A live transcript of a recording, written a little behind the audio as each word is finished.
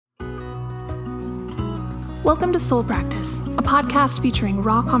Welcome to Soul Practice, a podcast featuring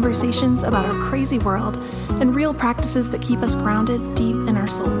raw conversations about our crazy world and real practices that keep us grounded deep in our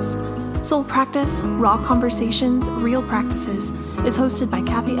souls. Soul Practice, Raw Conversations, Real Practices is hosted by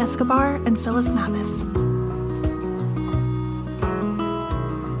Kathy Escobar and Phyllis Mathis.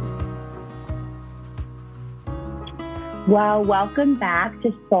 Well, welcome back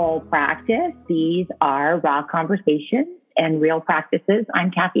to Soul Practice. These are Raw Conversations and Real Practices.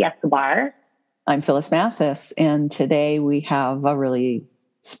 I'm Kathy Escobar. I'm Phyllis Mathis, and today we have a really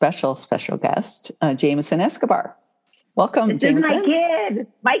special guest, Jameson Escobar. Welcome, Jameson. This is my kid.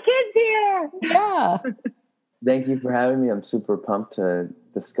 My kid's here. Yeah. Thank you for having me. I'm super pumped to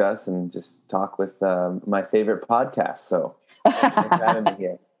discuss and just talk with my favorite podcast. So thanks for having me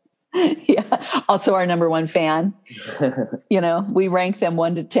here. Yeah. Also our number one fan. We rank them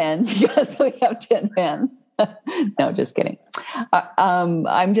 1 to 10 because we have 10 fans. No, just kidding.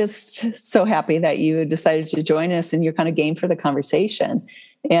 I'm just so happy that you decided to join us and you're kind of game for the conversation.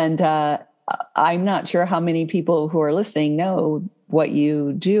 And I'm not sure how many people who are listening know what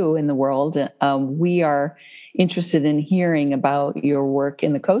you do in the world. We are interested in hearing about your work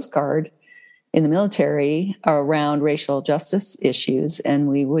in the Coast Guard, in the military, around racial justice issues. And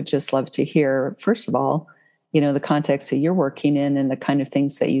we would just love to hear, first of all, the context that you're working in and the kind of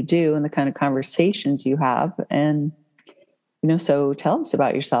things that you do and the kind of conversations you have. And, so tell us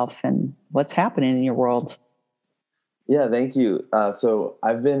about yourself and what's happening in your world. Yeah, thank you. So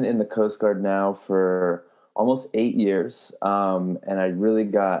I've been in the Coast Guard now for almost 8 years. And I really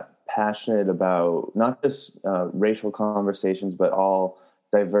got passionate about not just racial conversations, but all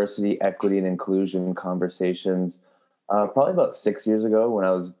diversity, equity, and inclusion conversations. Probably about 6 years ago when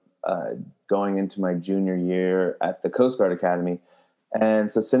I was going into my junior year at the Coast Guard Academy.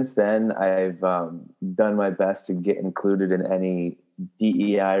 And so since then, I've done my best to get included in any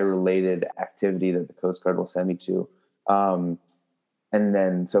DEI-related activity that the Coast Guard will send me to. And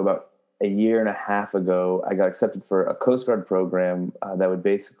then, so about a year and a half ago, I got accepted for a Coast Guard program that would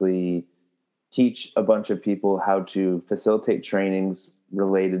basically teach a bunch of people how to facilitate trainings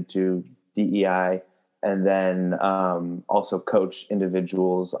related to DEI, and then also coach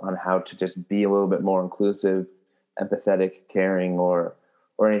individuals on how to just be a little bit more inclusive, empathetic, caring, or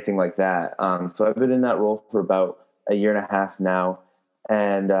anything like that. So I've been in that role for about a year and a half now,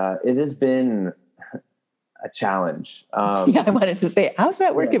 and it has been a challenge. I wanted to say, how's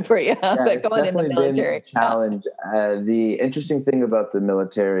that working for you? How's that going in the military? Been a challenge. The interesting thing about the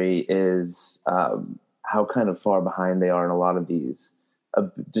military is how kind of far behind they are in a lot of these.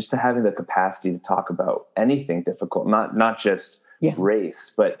 Just having the capacity to talk about anything difficult, not just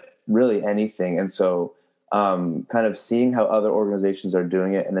race, but really anything. And so kind of seeing how other organizations are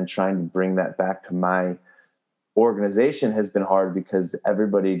doing it and then trying to bring that back to my organization has been hard because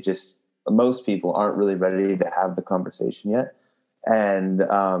most people aren't really ready to have the conversation yet. And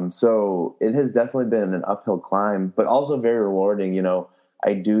so it has definitely been an uphill climb, but also very rewarding.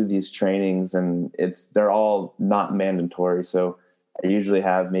 I do these trainings and they're all not mandatory. So I usually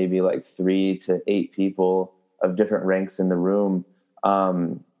have maybe like 3 to 8 people of different ranks in the room.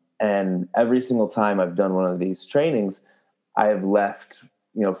 And every single time I've done one of these trainings, I have left,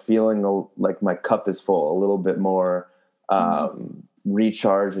 feeling like my cup is full, a little bit more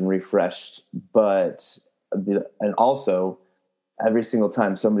recharged and refreshed. And also every single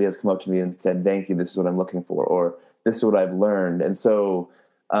time somebody has come up to me and said, "Thank you, this is what I'm looking for," or "This is what I've learned." And so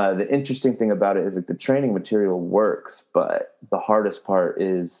the interesting thing about it is the training material works, but the hardest part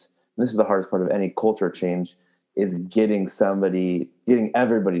is, and this is the hardest part of any culture change, is getting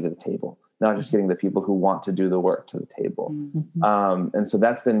everybody to the table, not just getting the people who want to do the work to the table. Mm-hmm. And so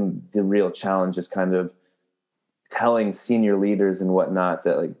that's been the real challenge, is kind of telling senior leaders and whatnot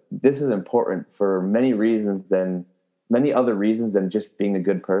that this is important for many other reasons than just being a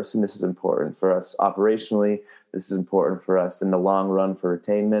good person. This is important for us operationally. This is important for us in the long run for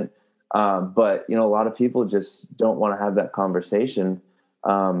attainment. But, a lot of people just don't want to have that conversation.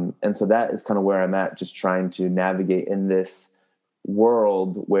 And so that is kind of where I'm at, just trying to navigate in this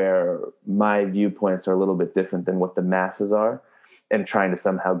world where my viewpoints are a little bit different than what the masses are, and trying to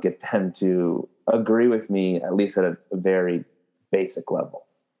somehow get them to agree with me, at least at a very basic level.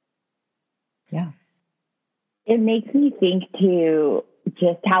 Yeah. It makes me think too,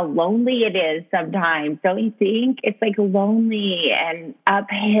 just how lonely it is sometimes. Don't you think? It's lonely and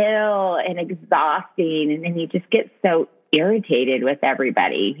uphill and exhausting. And then you just get so irritated with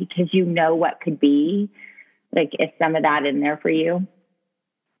everybody because what could be. Is some of that in there for you?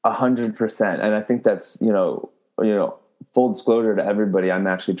 100%. And I think that's, full disclosure to everybody, I'm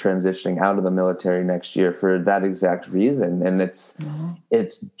actually transitioning out of the military next year for that exact reason. And it's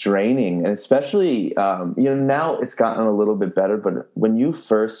draining. And especially, now it's gotten a little bit better, but when you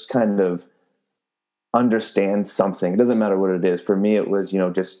first kind of understand something, it doesn't matter what it is. For me, it was,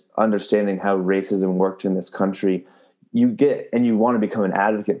 just understanding how racism worked in this country. You get, and you want to become an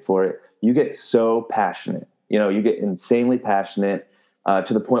advocate for it. You get so passionate, you get insanely passionate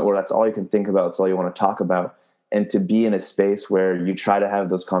to the point where that's all you can think about. It's all you want to talk about. And to be in a space where you try to have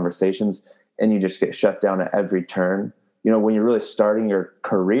those conversations and you just get shut down at every turn, when you're really starting your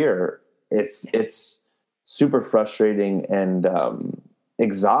career, it's super frustrating and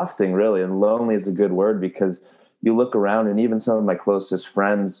exhausting, really. And lonely is a good word, because you look around and even some of my closest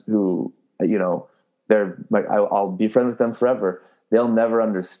friends who, they're like, I'll be friends with them forever. They'll never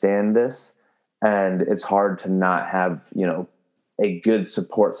understand this. And it's hard to not have, a good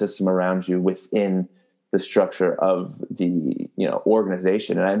support system around you within the structure of the,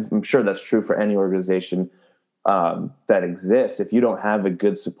 organization. And I'm sure that's true for any organization that exists. If you don't have a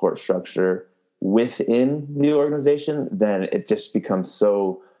good support structure within the organization, then it just becomes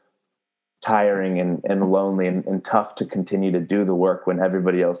so tiring and lonely and tough to continue to do the work when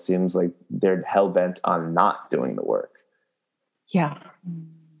everybody else seems like they're hell-bent on not doing the work. Yeah.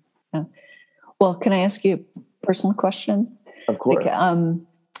 Well, can I ask you a personal question? Of course.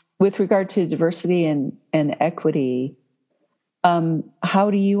 With regard to diversity and equity, how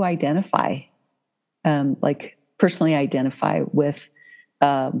do you identify, personally identify with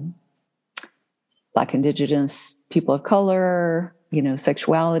Black, Indigenous, people of color,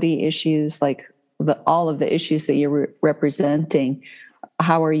 sexuality issues, all of the issues that you're representing?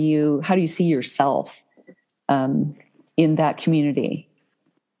 How do you see yourself in that community?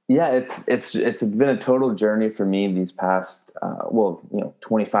 Yeah, it's been a total journey for me these past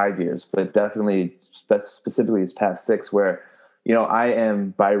 25 years, but definitely specifically these past 6, where I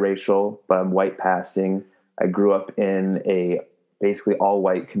am biracial, but I'm white passing. I grew up in a basically all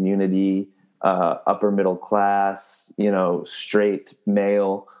white community, upper middle class, straight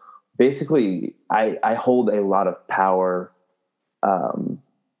male. Basically, I hold a lot of power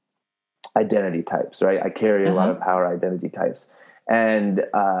identity types, right? I carry a lot of power identity types. And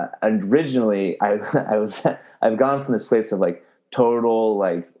originally I've gone from this place of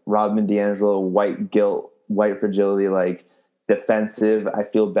total Rodman D'Angelo, white guilt, white fragility, defensive. I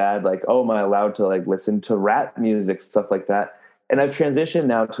feel bad. Oh, am I allowed to listen to rap music, stuff like that? And I've transitioned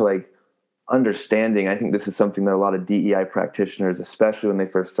now to understanding. I think this is something that a lot of DEI practitioners, especially when they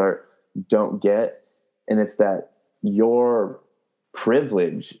first start, don't get. And it's that your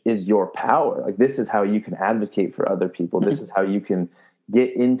privilege is your power. This is how you can advocate for other people. This is how you can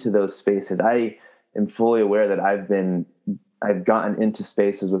get into those spaces. I am fully aware that I've gotten into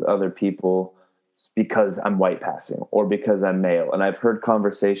spaces with other people because I'm white passing or because I'm male. And I've heard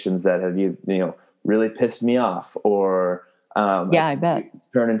conversations that have really pissed me off, or I bet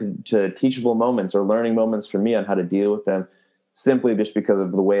turn into teachable moments or learning moments for me on how to deal with them, simply just because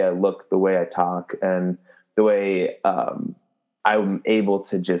of the way I look, the way I talk, and the way I'm able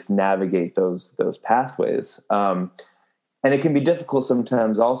to just navigate those pathways. And it can be difficult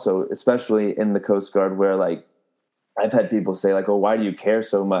sometimes also, especially in the Coast Guard, where I've had people say oh, why do you care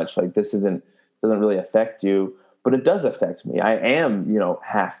so much? This doesn't really affect you, but it does affect me. I am,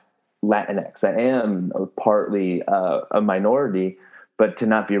 half Latinx. I am partly a minority, but to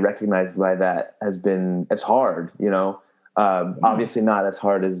not be recognized by that it's hard, obviously not as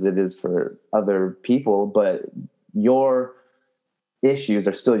hard as it is for other people, but your issues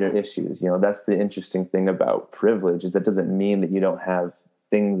are still your issues. That's the interesting thing about privilege, is that doesn't mean that you don't have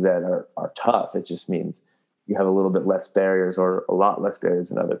things that are tough. It just means you have a little bit less barriers, or a lot less barriers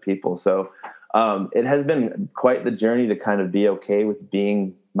than other people. So it has been quite the journey to kind of be okay with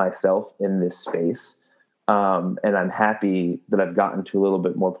being myself in this space. And I'm happy that I've gotten to a little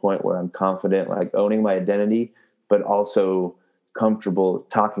bit more point where I'm confident, owning my identity, but also comfortable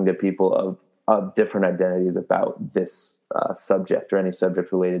talking to people of different identities about this subject or any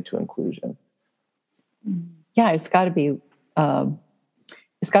subject related to inclusion. Yeah, it's got to be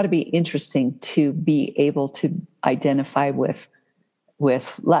interesting to be able to identify with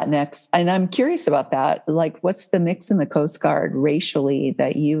Latinx. And I'm curious about that. What's the mix in the Coast Guard racially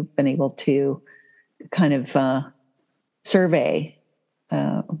that you've been able to kind of survey?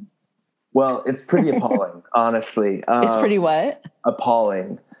 Well, it's pretty appalling, honestly. It's pretty what?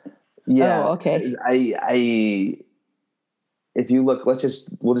 Appalling. Yeah. Oh, okay. If you look, we'll just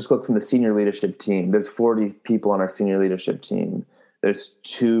look from the senior leadership team. There's 40 people on our senior leadership team. There's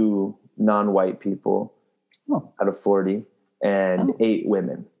 2 non-white people out of 40, and 8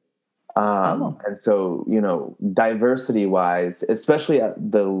 women. And so, diversity wise, especially at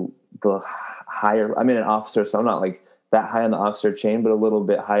the higher, I'm an officer, so I'm not like that high on the officer chain, but a little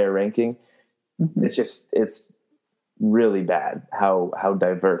bit higher ranking. Mm-hmm. It's really bad how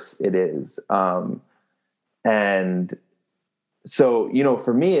diverse it is. And so,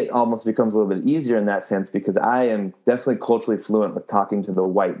 for me, it almost becomes a little bit easier in that sense because I am definitely culturally fluent with talking to the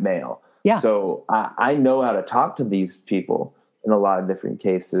white male. Yeah. So I know how to talk to these people in a lot of different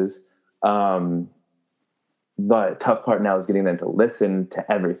cases. The tough part now is getting them to listen to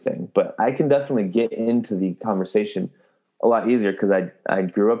everything, but I can definitely get into the conversation a lot easier because I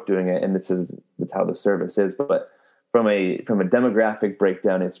grew up doing it, and that's how the service is. But from a demographic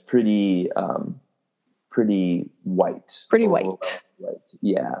breakdown, it's pretty white. Pretty white.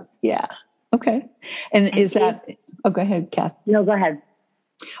 Yeah. Yeah. Okay. And is that? Oh, go ahead, Kath. No, go ahead.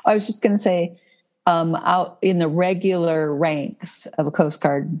 I was just going to say, out in the regular ranks of Coast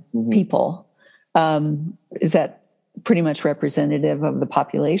Guard mm-hmm. people, is that pretty much representative of the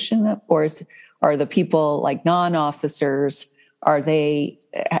population, or are the people like non-officers? Are there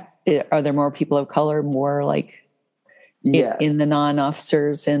more people of color, more like in the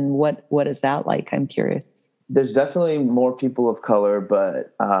non-officers, and what is that like? I'm curious. There's definitely more people of color,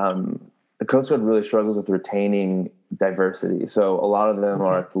 but the Coast Guard really struggles with retaining diversity. So a lot of them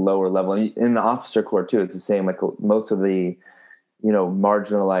are at the lower level. And in the officer corps too, it's the same. Like most of the,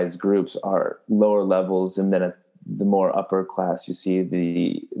 marginalized groups are lower levels, and then at the more upper class, you see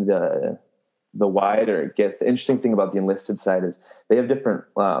the wider it gets. The interesting thing about the enlisted side is they have different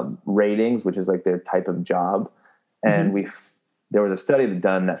ratings, which is like their type of job. And mm-hmm. There was a study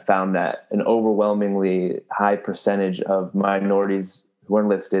done that found that an overwhelmingly high percentage of minorities who are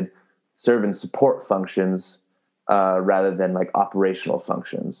enlisted serve in support functions rather than like operational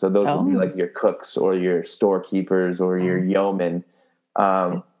functions. So those would be like your cooks or your storekeepers or your yeomen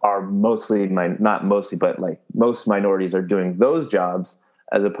are mostly, not mostly, but like most minorities are doing those jobs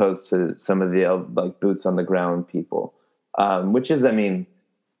as opposed to some of the like boots on the ground people, which is,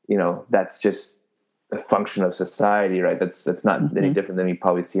 that's just a function of society, right? That's not mm-hmm. any different than you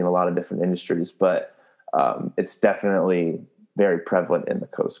probably see in a lot of different industries, but it's definitely very prevalent in the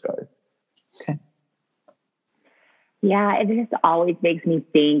Coast Guard. Okay. Yeah, it just always makes me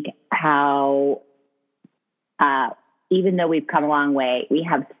think how, even though we've come a long way, we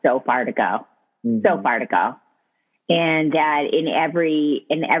have so far to go, and that in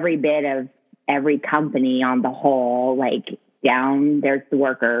every bit of every company on the whole, like down there's the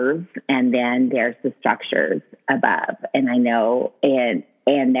workers, and then there's the structures above, and I know, and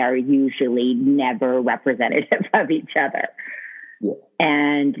they're usually never representative of each other. Yeah.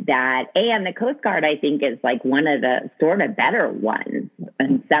 And the Coast Guard, I think, is like one of the sort of better ones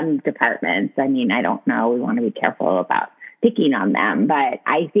in some departments. I mean, I don't know. We want to be careful about picking on them. But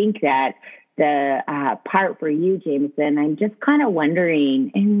I think that the part for you, Jameson, I'm just kind of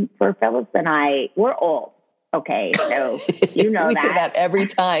wondering, and for Phyllis and I, we're old. Okay, so you know we that. say that every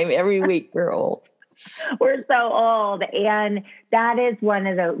time, every week, we're old. We're so old. And that is one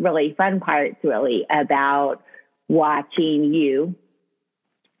of the really fun parts, really, about watching you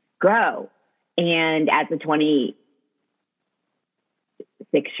grow. And as a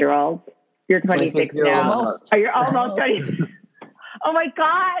 26-year-old, you're 26 now. Almost. Oh, you're almost 20. Oh my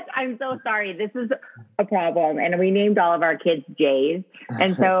God. I'm so sorry. This is a problem. And we named all of our kids Jays.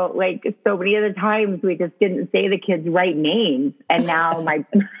 And so so many of the times we just didn't say the kids' right names. And now my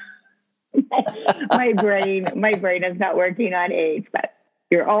brain is not working on age, but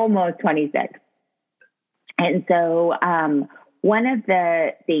you're almost 26. And so one of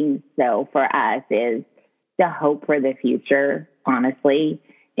the things, though, for us is the hope for the future, honestly.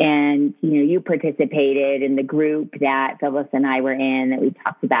 And, you participated in the group that Phyllis and I were in that we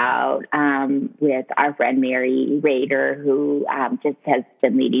talked about with our friend Mary Rader, who just has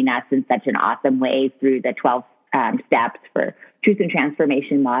been leading us in such an awesome way through the 12 steps for Truth and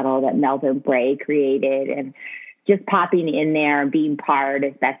Transformation model that Melvin Bray created. And just popping in there and being part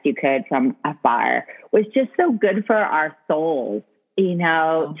as best you could from afar was just so good for our souls,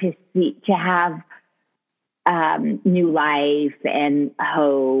 to have new life and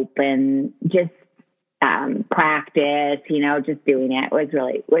hope and just practice, just doing it was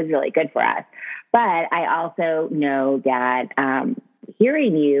really good for us. But I also know that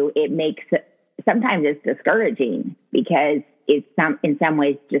hearing you, sometimes it's discouraging because it's in some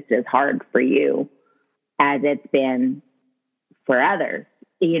ways just as hard for you as it's been for others.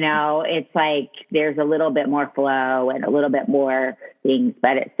 It's like there's a little bit more flow and a little bit more things,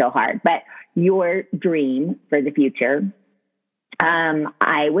 but it's still hard. But your dream for the future,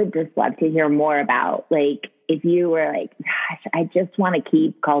 I would just love to hear more about, if you were like, gosh, I just want to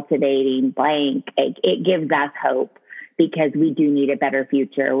keep cultivating blank, it gives us hope because we do need a better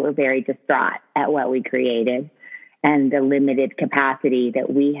future. We're very distraught at what we created and the limited capacity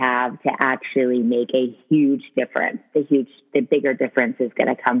that we have to actually make a huge difference. The bigger difference is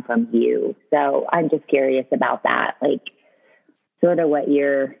going to come from you. So I'm just curious about that, like sort of what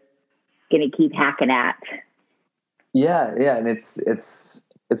you're going to keep hacking at. Yeah. And it's,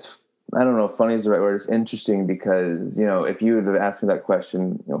 I don't know if funny is the right word. It's interesting because, if you would have asked me that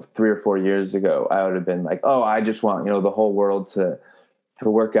question, 3 or 4 years ago, I would have been like, oh, I just want, the whole world to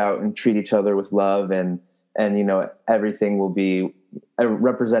work out and treat each other with love and everything will be, a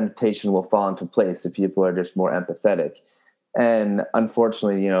representation will fall into place if people are just more empathetic. And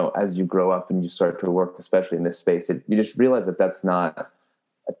unfortunately, as you grow up and you start to work, especially in this space, you just realize that that's not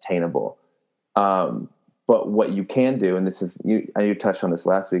attainable. But what you can do, and this is, you touched on this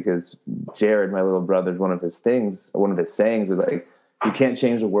last week, is Jared, my little brother, one of his sayings was like, you can't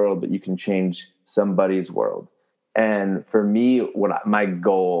change the world, but you can change somebody's world. And for me, my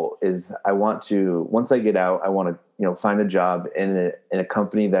goal is, I want to, once I get out, I want to, find a job in a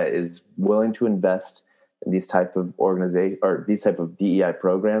company that is willing to invest in these type of organization or these type of DEI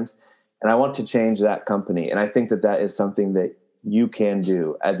programs. And I want to change that company. And I think that is something that you can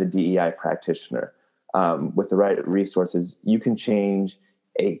do as a DEI practitioner. With the right resources, you can change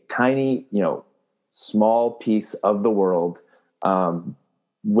a tiny, small piece of the world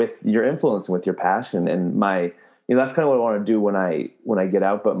with your influence and with your passion. And that's kind of what I want to do when I get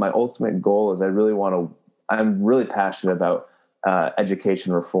out. But my ultimate goal is I'm really passionate about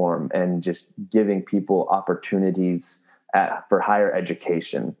education reform and just giving people opportunities for higher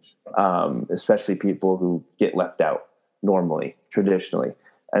education, especially people who get left out normally, traditionally.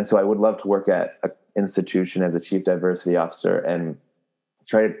 And so I would love to work at an institution as a chief diversity officer and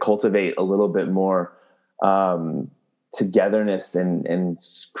try to cultivate a little bit more togetherness and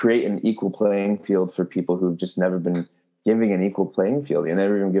create an equal playing field for people who've just never been given an equal playing field. You've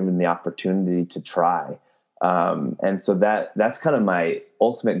never even given the opportunity to try. And so that's kind of my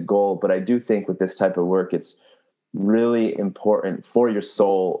ultimate goal. But I do think with this type of work, it's really important for your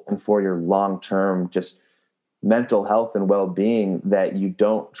soul and for your long-term just mental health and well-being that you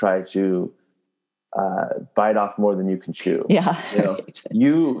don't try to bite off more than you can chew. Yeah.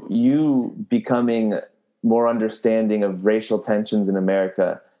 You becoming more understanding of racial tensions in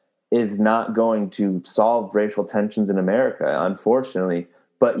America is not going to solve racial tensions in America, unfortunately,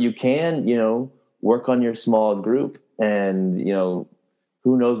 but you can, work on your small group and,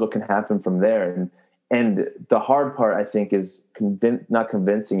 who knows what can happen from there. And the hard part, I think, is not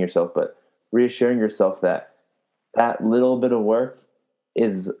convincing yourself, but reassuring yourself that little bit of work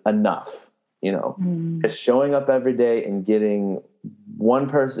is enough, just showing up every day and getting one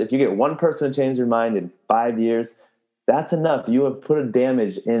person. If you get one person to change their mind in 5 years, that's enough. You have put a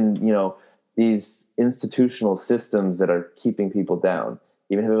damage in, these institutional systems that are keeping people down.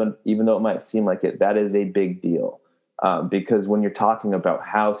 Even though it might seem like it, that is a big deal. Because when you're talking about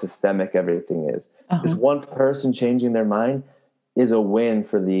how systemic everything is, just one person changing their mind is a win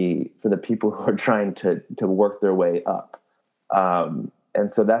for the people who are trying to work their way up. And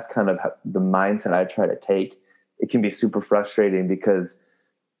so that's kind of the mindset I try to take. It can be super frustrating because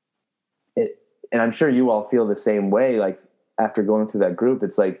and I'm sure you all feel the same way, like after going through that group,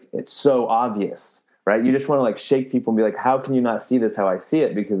 it's like, it's so obvious, right? You just want to like shake people and be like, how can you not see this how I see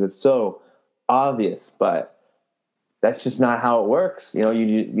it? Because it's so obvious, but that's just not how it works.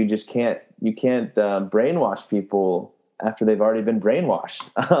 You just can't brainwash people after they've already been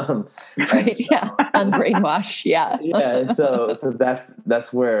brainwashed. Right. So, yeah. Unbrainwash. Yeah. Yeah. And so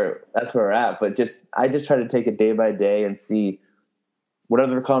that's where we're at. But I just try to take it day by day and see what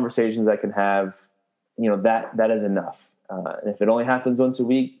other conversations I can have. That is enough. And if it only happens once a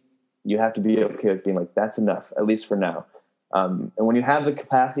week, you have to be okay with being like, that's enough, at least for now. And when you have the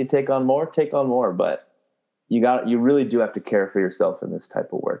capacity to take on more, but you really do have to care for yourself in this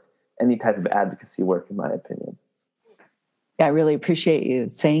type of work, any type of advocacy work, in my opinion. Yeah, I really appreciate you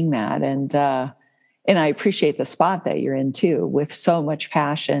saying that. And I appreciate the spot that you're in too, with so much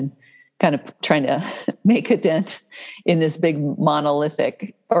passion, kind of trying to make a dent in this big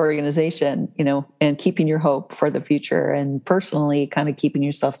monolithic organization, and keeping your hope for the future and personally kind of keeping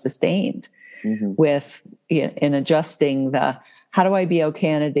yourself sustained with in adjusting how do I be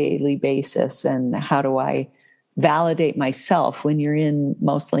okay on a daily basis and how do I validate myself when you're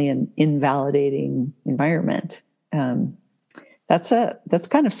mostly an invalidating environment. That's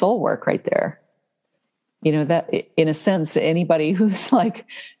kind of soul work right there. That in a sense, anybody who's like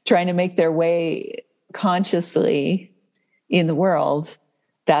trying to make their way consciously in the world,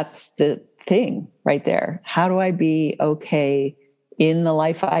 that's the thing right there. How do I be okay in the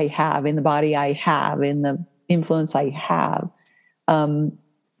life I have, in the body I have, in the influence I have,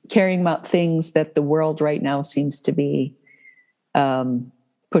 caring about things that the world right now seems to be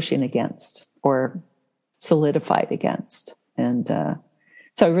pushing against or solidified against. And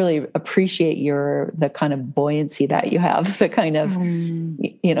so I really appreciate the kind of buoyancy that you have, the kind of,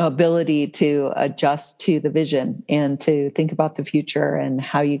 ability to adjust to the vision and to think about the future and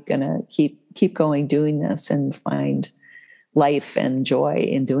how you're going to keep going doing this and find life and joy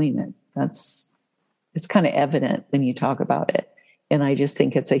in doing it. It's kind of evident when you talk about it. And I just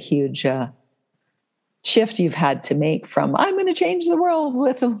think it's a huge shift you've had to make from I'm going to change the world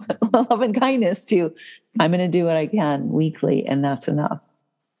with love and kindness to I'm going to do what I can weekly, and that's enough.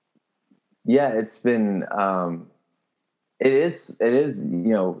 Yeah, it's been, it is,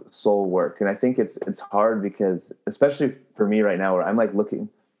 soul work. And I think it's hard because, especially for me right now, where I'm like looking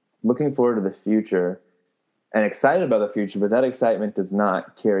forward to the future and excited about the future, but that excitement does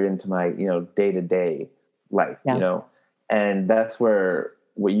not carry into my, day-to-day life, and that's where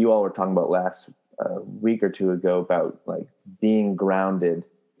what you all were talking about last week or two ago about like being grounded,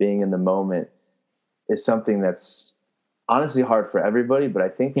 being in the moment is something that's honestly hard for everybody. But I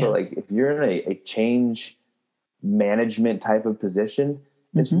think for like, if you're in a change management type of position,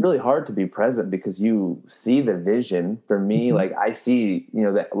 it's really hard to be present because you see the vision. For me, like I see,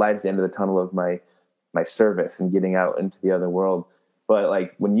 that light at the end of the tunnel of my service and getting out into the other world. But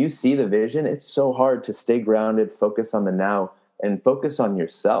like when you see the vision, it's so hard to stay grounded, focus on the now and focus on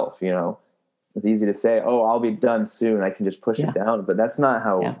yourself. It's easy to say, oh, I'll be done soon, I can just push it down. But that's not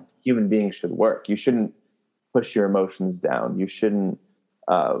how human beings should work. You shouldn't push your emotions down. You shouldn't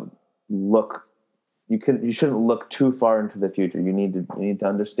you shouldn't look too far into the future. You need to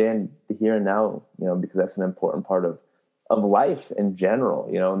understand the here and now, because that's an important part of life in general,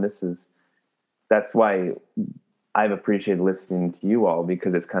 and that's why I've appreciated listening to you all,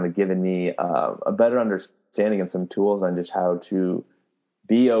 because it's kind of given me a better understanding and some tools on just how to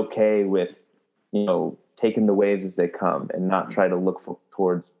be okay with, taking the waves as they come and not try to look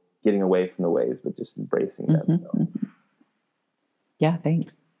towards getting away from the waves, but just embracing them. Yeah,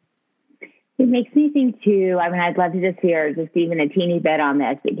 thanks. It makes me think too, I'd love to just hear just even a teeny bit on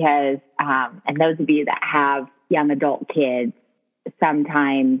this because, and those of you that have young adult kids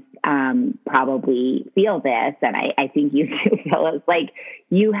sometimes probably feel this, and I think you do feel it's like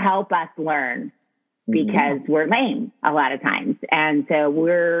you help us learn because we're lame a lot of times. And so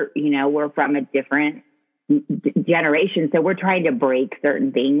we're from a different generation. So we're trying to break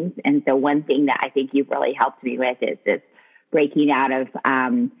certain things. And so one thing that I think you've really helped me with is this breaking out of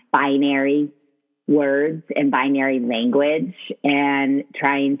binary words and binary language and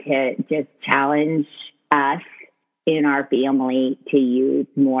trying to just challenge us in our family to use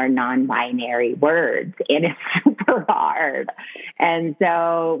more non-binary words. And it's super hard. And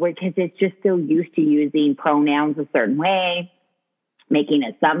so, because it's just so used to using pronouns a certain way, making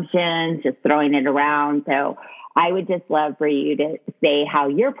assumptions, just throwing it around. So I would just love for you to say how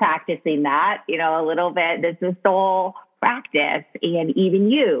you're practicing that, a little bit. This is soul practice. And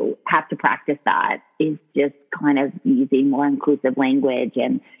even you have to practice that, is just kind of using more inclusive language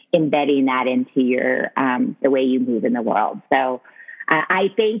and embedding that into your, the way you move in the world. So I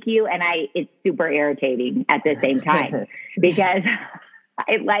thank you. And it's super irritating at the same time because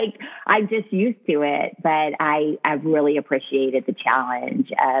I'm just used to it, but I've really appreciated the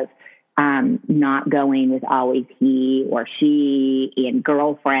challenge of not going with always he or she and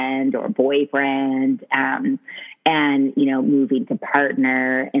girlfriend or boyfriend, and, moving to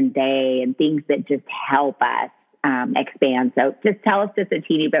partner and they and things that just help us expand. So just tell us just a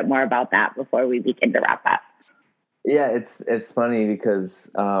teeny bit more about that before we begin to wrap up. Yeah, it's funny because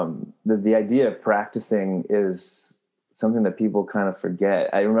the idea of practicing is something that people kind of forget.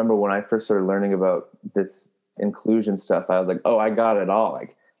 I remember when I first started learning about this inclusion stuff, I was like, oh, I got it all.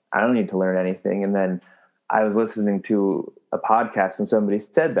 Like, I don't need to learn anything. And then I was listening to a podcast and somebody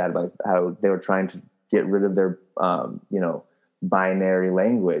said that, like how they were trying to get rid of their, binary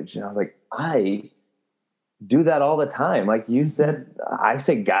language. And I was like, I do that all the time. Like you said, I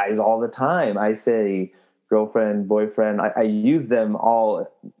say guys all the time. I say girlfriend, boyfriend. I use them all,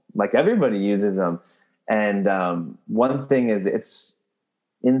 like everybody uses them. And one thing is it's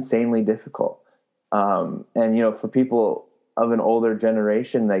insanely difficult. And, for people of an older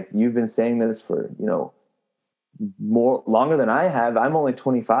generation, like you've been saying this for, longer than I have. I'm only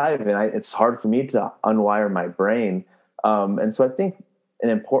 25 and it's hard for me to unwire my brain. And so I think an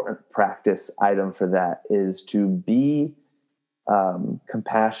important practice item for that is to be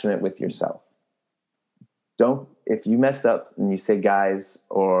compassionate with yourself. if you mess up and you say guys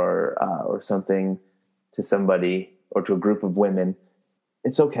or something to somebody or to a group of women,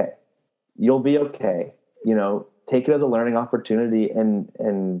 it's okay. You'll be okay. Take it as a learning opportunity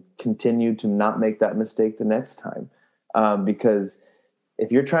and continue to not make that mistake the next time. Because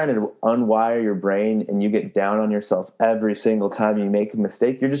if you're trying to unwire your brain and you get down on yourself every single time you make a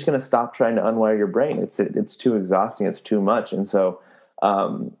mistake, you're just going to stop trying to unwire your brain. It's too exhausting. It's too much. And so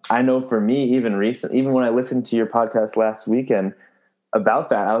I know for me, even when I listened to your podcast last weekend about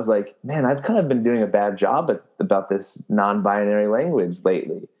that, I was like, man, I've kind of been doing a bad job about this non-binary language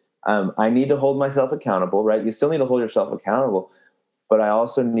lately. I need to hold myself accountable, right? You still need to hold yourself accountable, but I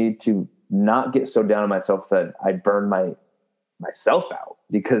also need to not get so down on myself that I burn myself out,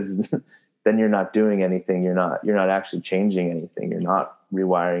 because then you're not doing anything. You're not actually changing anything. You're not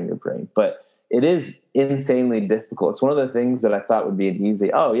rewiring your brain. But it is insanely difficult. It's one of the things that I thought would be an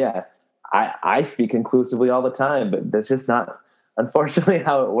easy, oh yeah, I speak inclusively all the time, but that's just not, unfortunately,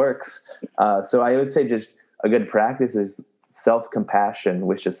 how it works. So I would say just a good practice is self-compassion,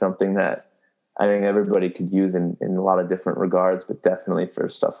 which is something that I think everybody could use in a lot of different regards, but definitely for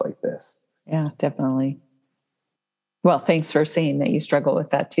stuff like this. Yeah, definitely. Well, thanks for saying that you struggle with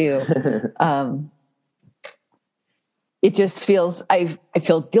that too. It just feels, I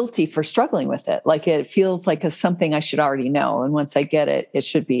feel guilty for struggling with it. Like it feels like it's something I should already know. And once I get it, it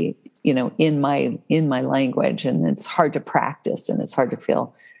should be, in my language, and it's hard to practice, and it's hard to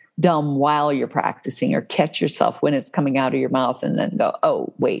feel dumb while you're practicing, or catch yourself when it's coming out of your mouth and then go,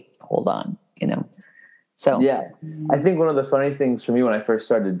 oh, wait, hold on, So, yeah, I think one of the funny things for me when I first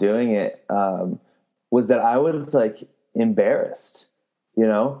started doing it was that I was like embarrassed.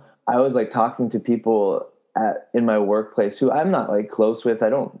 I was like talking to people in my workplace who I'm not like close with. I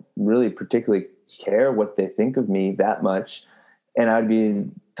don't really particularly care what they think of me that much. And I'd be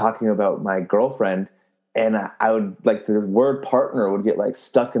talking about my girlfriend, and I would like the word partner would get like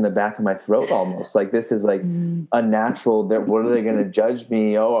stuck in the back of my throat almost. Like, this is like unnatural. What are they going to judge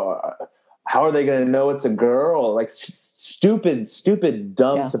me? Oh, how are they going to know it's a girl? Like stupid,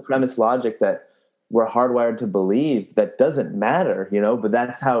 dumb supremacist logic that we're hardwired to believe that doesn't matter, but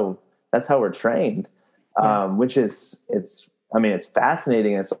that's how we're trained. Which is, it's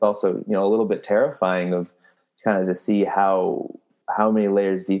fascinating. It's also, a little bit terrifying of kind of to see how many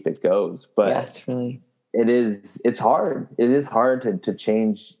layers deep it goes. But it's hard. It is hard to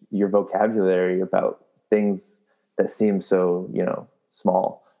change your vocabulary about things that seem so,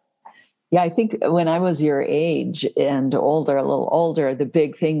 small. Yeah, I think when I was your age and a little older, the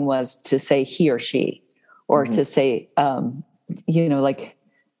big thing was to say he or she, or to say, like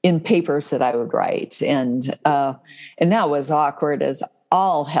in papers that I would write. And that was awkward as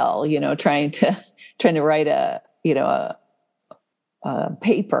all hell, trying to write a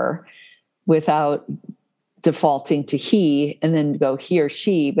paper without defaulting to he, and then go he or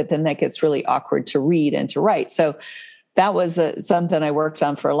she, but then that gets really awkward to read and to write. So that was something I worked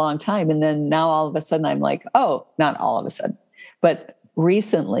on for a long time. And then now all of a sudden I'm like, oh, not all of a sudden, but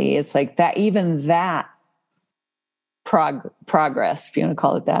recently it's like that, even that progress, if you want to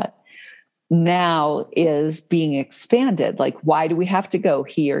call it that, now is being expanded. Like, why do we have to go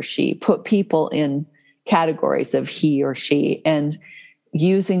he or she? Put people in categories of he or she, and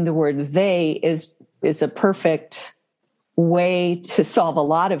using the word they is a perfect way to solve a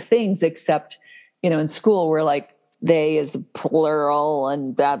lot of things, except, in school we're like, they is plural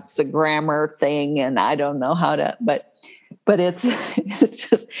and that's a grammar thing. And I don't know how to, but it's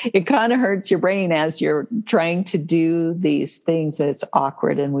just, it kind of hurts your brain as you're trying to do these things that it's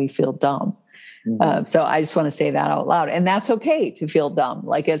awkward and we feel dumb. Mm-hmm. So I just want to say that out loud, and that's okay to feel dumb.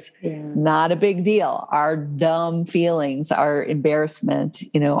 Like it's not a big deal. Our dumb feelings, our embarrassment,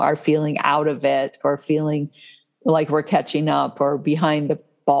 our feeling out of it, or feeling like we're catching up or behind the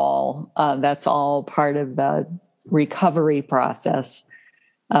ball. That's all part of the recovery process.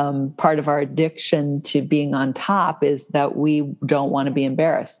 Part of our addiction to being on top is that we don't want to be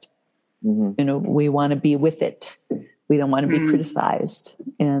embarrassed. Mm-hmm. We want to be with it. We don't want to be criticized.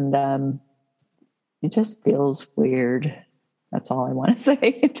 And it just feels weird. That's all I want to say.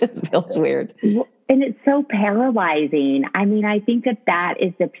 It just feels weird. And it's so paralyzing. I think that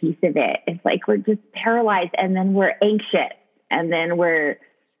is the piece of it. It's like we're just paralyzed, and then we're anxious, and then we're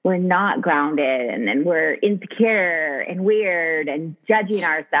not grounded, and then we're insecure and weird and judging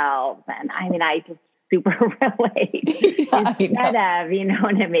ourselves. And I just super relate. Yeah, Instead of,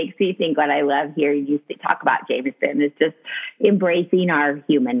 and it makes me think what I love here, you talk about Jameson, is just embracing our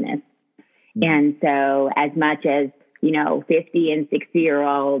humanness. Mm-hmm. And so as much as, 50 and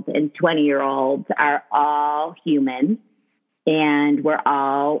 60-year-olds and 20-year-olds are all human, and we're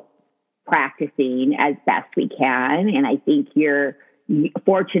all practicing as best we can. And I think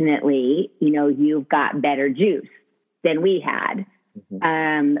fortunately, you've got better juice than we had.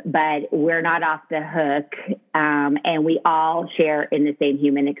 But we're not off the hook. And we all share in the same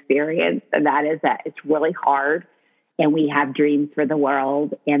human experience. And that is that it's really hard. And we have dreams for the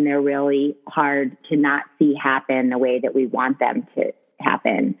world, and they're really hard to not see happen the way that we want them to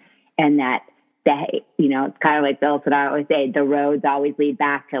happen. And that, it's kind of like Phyllis and I always say, the roads always lead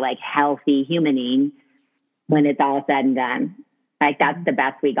back to like healthy humaning when it's all said and done. Like that's the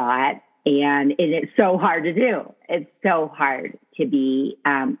best we got. And it's so hard to do. It's so hard to be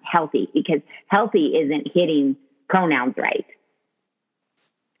healthy, because healthy isn't hitting pronouns right.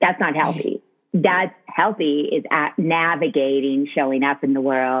 That's not healthy. That's healthy is at navigating, showing up in the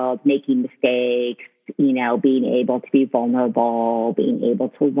world, making mistakes, being able to be vulnerable, being able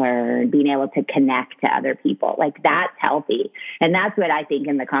to learn, being able to connect to other people. Like that's healthy. And that's what I think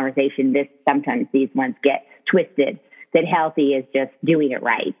in the conversation, sometimes these ones get twisted, that healthy is just doing it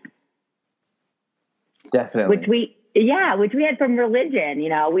right. Definitely. Which we had from religion,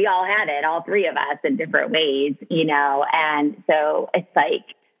 we all had it, all three of us in different ways, and so it's like,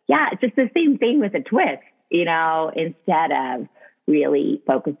 it's just the same thing with a twist, instead of really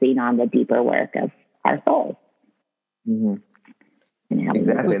focusing on the deeper work of our souls. Mm-hmm.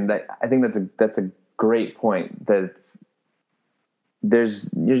 Exactly. And I think that's a great point, that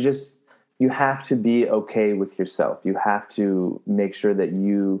you have to be okay with yourself. You have to make sure that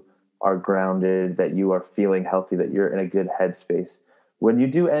you are grounded, that you are feeling healthy, that you're in a good headspace. When you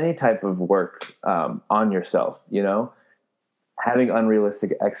do any type of work on yourself, having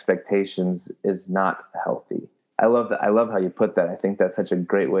unrealistic expectations is not healthy. I love that. I love how you put that. I think that's such a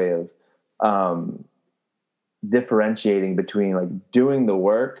great way of differentiating between like doing the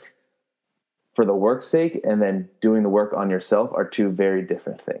work for the work's sake and then doing the work on yourself are two very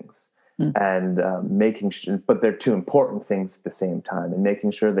different things. And making sure, but they're two important things at the same time, and making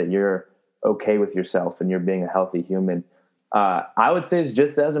sure that you're okay with yourself and you're being a healthy human. I would say is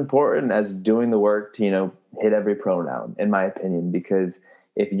just as important as doing the work to, hit every pronoun, in my opinion, because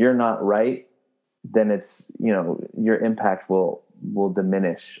if you're not right, then it's, your impact will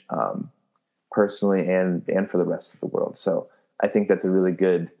diminish personally and for the rest of the world. So I think that's a really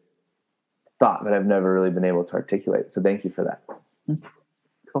good thought that I've never really been able to articulate. So thank you for that.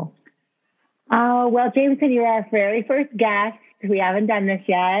 Cool. Oh, well, Jameson, you're our very first guest. We haven't done this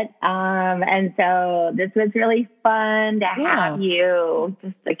yet. And so this was really fun to have you.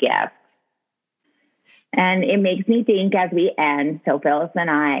 Just a gift. And it makes me think as we end, so Phyllis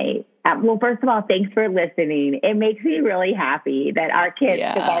and I, first of all, thanks for listening. It makes me really happy that our kids,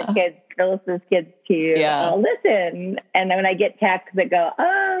 Phyllis's kids too, listen. And then when I get texts that go,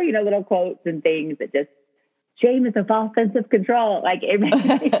 little quotes and things that just, shame is a false sense of control. Like it makes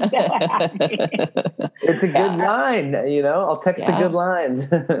me so happy. It's a good line, I'll text the good lines.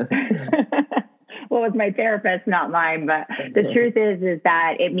 Well, it's my therapist, not mine. But the truth is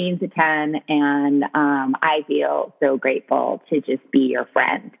that it means a ton. And I feel so grateful to just be your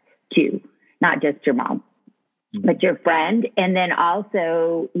friend too, not just your mom, but your friend. And then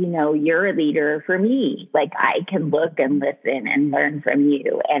also, you're a leader for me. Like I can look and listen and learn from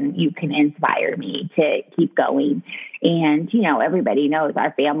you, and you can inspire me to keep going. And, everybody knows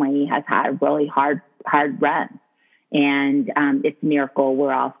our family has had a really hard run, and it's a miracle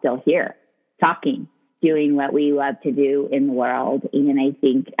we're all still here talking, doing what we love to do in the world. And I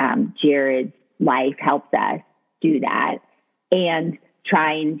think Jared's life helps us do that, and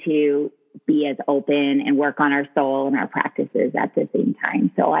trying to be as open and work on our soul and our practices at the same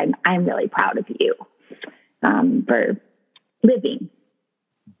time. So I'm really proud of you for living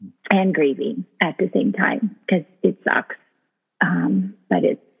and grieving at the same time, because it sucks. But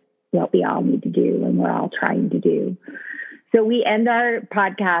it's what we all need to do, and we're all trying to do. So we end our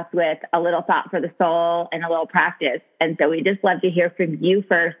podcast with a little thought for the soul and a little practice. And so we just love to hear from you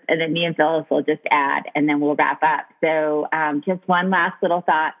first, and then me and Phyllis will just add, and then we'll wrap up. So just one last little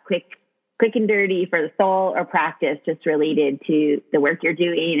thought, quick and dirty for the soul or practice, just related to the work you're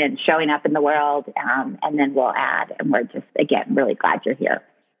doing and showing up in the world. And then we'll add, and we're just, again, really glad you're here.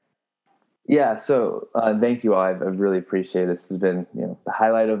 Yeah. So thank you all. I really appreciate it. This has been, the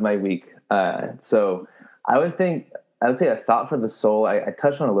highlight of my week. So I would say a thought for the soul, I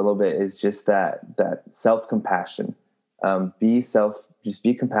touched on a little bit, is just that self-compassion. Just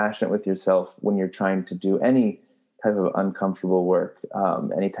be compassionate with yourself when you're trying to do any type of uncomfortable work,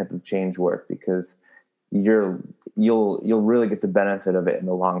 any type of change work, because you'll really get the benefit of it in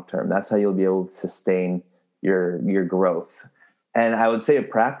the long term. That's how you'll be able to sustain your growth. And I would say a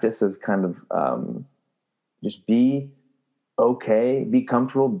practice is kind of just be okay, be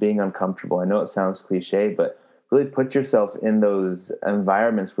comfortable being uncomfortable. I know it sounds cliche, but really put yourself in those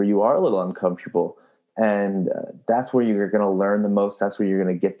environments where you are a little uncomfortable. And that's where you're going to learn the most. That's where you're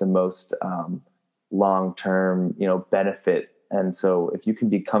going to get the most long-term, benefit. And so if you can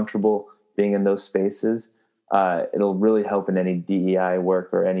be comfortable being in those spaces, it'll really help in any DEI work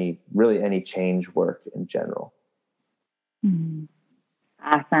or any change work in general.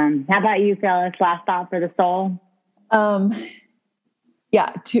 Awesome. How about you, Phyllis? Last thought for the soul?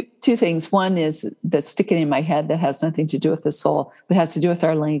 Yeah, two things. One is that's sticking in my head that has nothing to do with the soul, but has to do with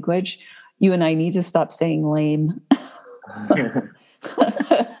our language. You and I need to stop saying lame. You're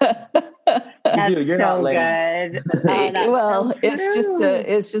not lame. Good. Well,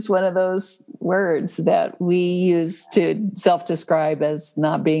 it's just one of those words that we use to self-describe as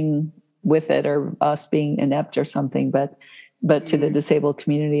not being with it or us being inept or something. But to the disabled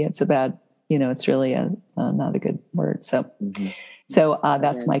community, it's a bad. It's really not a good word. So. Mm-hmm. So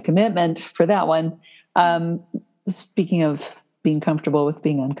that's my commitment for that one. Speaking of being comfortable with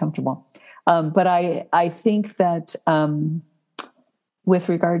being uncomfortable. But I think that with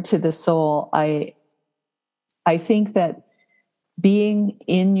regard to the soul, I think that being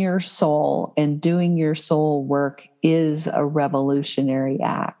in your soul and doing your soul work is a revolutionary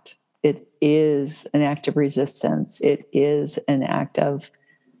act. It is an act of resistance. It is an act of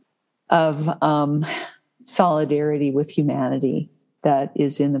solidarity with humanity that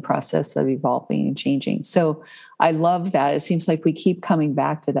is in the process of evolving and changing. So I love that. It seems like we keep coming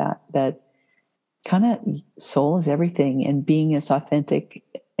back to that kind of soul is everything, and being as authentic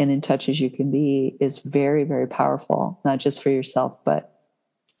and in touch as you can be is very, very powerful, not just for yourself, but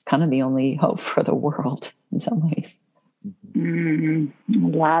it's kind of the only hope for the world in some ways.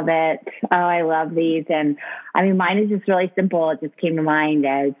 Love it. Oh, I love these. And I mean, mine is just really simple. It just came to mind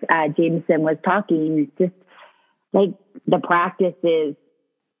as Jameson was talking. It's just like the practice is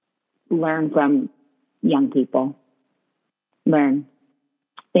learn from young people, learn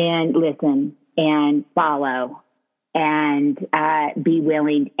and listen and follow and be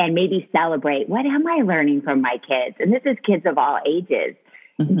willing and maybe celebrate. What am I learning from my kids? And this is kids of all ages.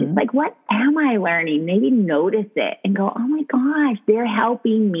 Mm-hmm. Just like, what am I learning? Maybe notice it and go, oh my gosh, they're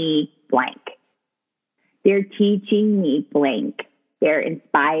helping me blank. They're teaching me blank. They're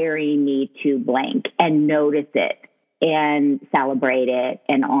inspiring me to blank, and notice it and celebrate it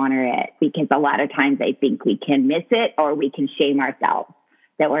and honor it. Because a lot of times I think we can miss it or we can shame ourselves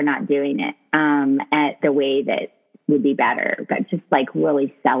that we're not doing it at the way that would be better, but just like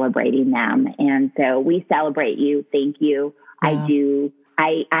really celebrating them. And so we celebrate you. Thank you. Yeah. I do.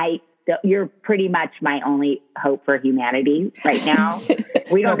 You're pretty much my only hope for humanity right now.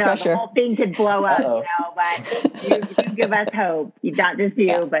 We don't know if the whole thing could blow up, but you give us hope. Not just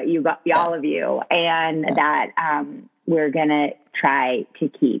you, but all of you, and that we're gonna try to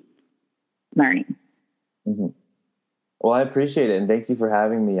keep learning. Mm-hmm. Well, I appreciate it, and thank you for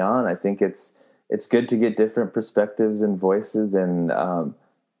having me on. I think it's good to get different perspectives and voices, and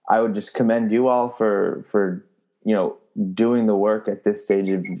I would just commend you all for doing the work at this stage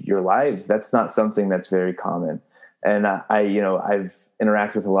of your lives. That's not something that's very common. And I've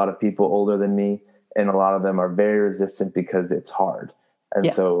interacted with a lot of people older than me, and a lot of them are very resistant because it's hard.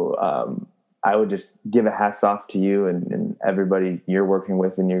 And so I would just give a hats off to you and everybody you're working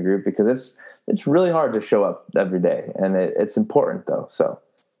with in your group, because it's really hard to show up every day, and it's important though. So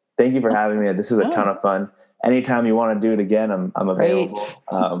thank you for having me. This was a ton of fun. Anytime you want to do it again, I'm available.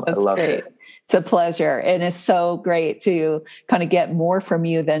 I love it. It's a pleasure. And it's so great to kind of get more from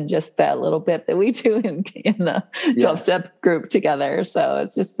you than just that little bit that we do in the 12-step group together. So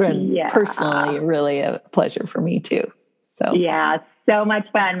it's just been personally really a pleasure for me too. So yeah, so much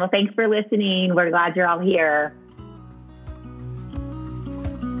fun. Well, thanks for listening. We're glad you're all here.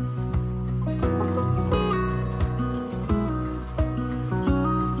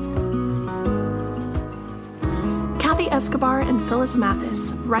 Kathy Escobar and Phyllis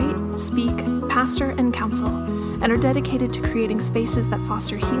Mathis write, speak, pastor, and counsel, and are dedicated to creating spaces that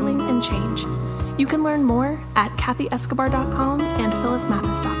foster healing and change. You can learn more at kathyescobar.com and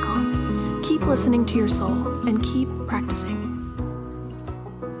phyllismathis.com. Keep listening to your soul and keep practicing.